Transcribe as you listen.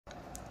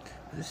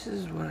This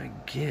is what I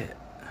get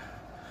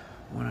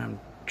when I'm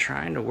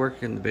trying to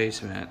work in the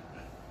basement.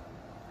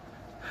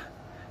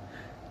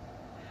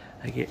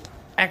 I get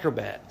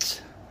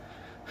acrobats.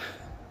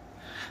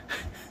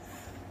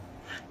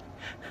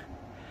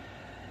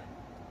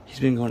 He's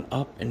been going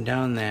up and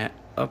down that,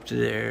 up to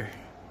there,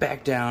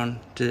 back down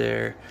to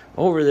there,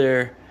 over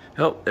there.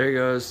 Oh, there he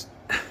goes.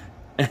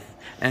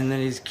 And then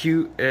he's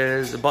cute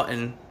as a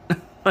button,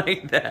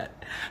 like that.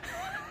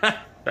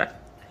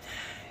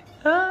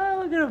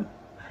 Oh, look at him.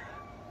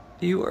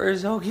 You are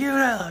so cute,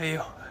 I love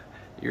you.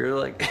 You're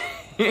like,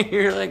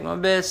 you're like my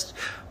best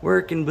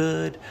working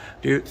bud.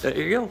 Dude, there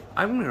you go.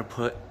 I'm gonna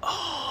put a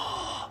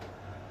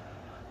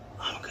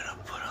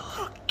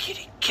little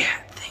kitty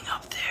cat thing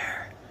up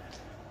there.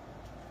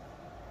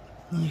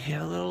 You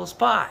get a little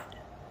spot.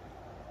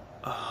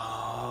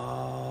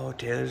 Oh,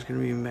 Taylor's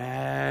gonna be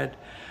mad.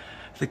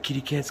 The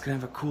kitty cat's gonna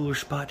have a cooler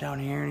spot down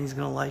here and he's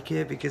gonna like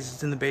it because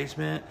it's in the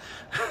basement.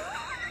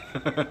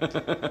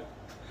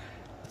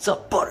 What's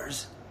up,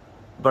 Butters?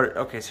 But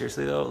okay,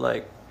 seriously though,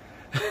 like,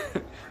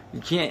 you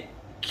can't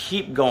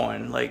keep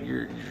going. Like,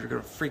 you're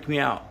gonna freak me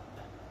out.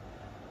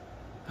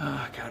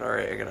 Oh God, all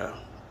right, I gotta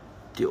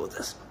deal with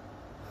this.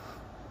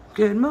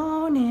 Good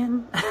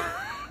morning.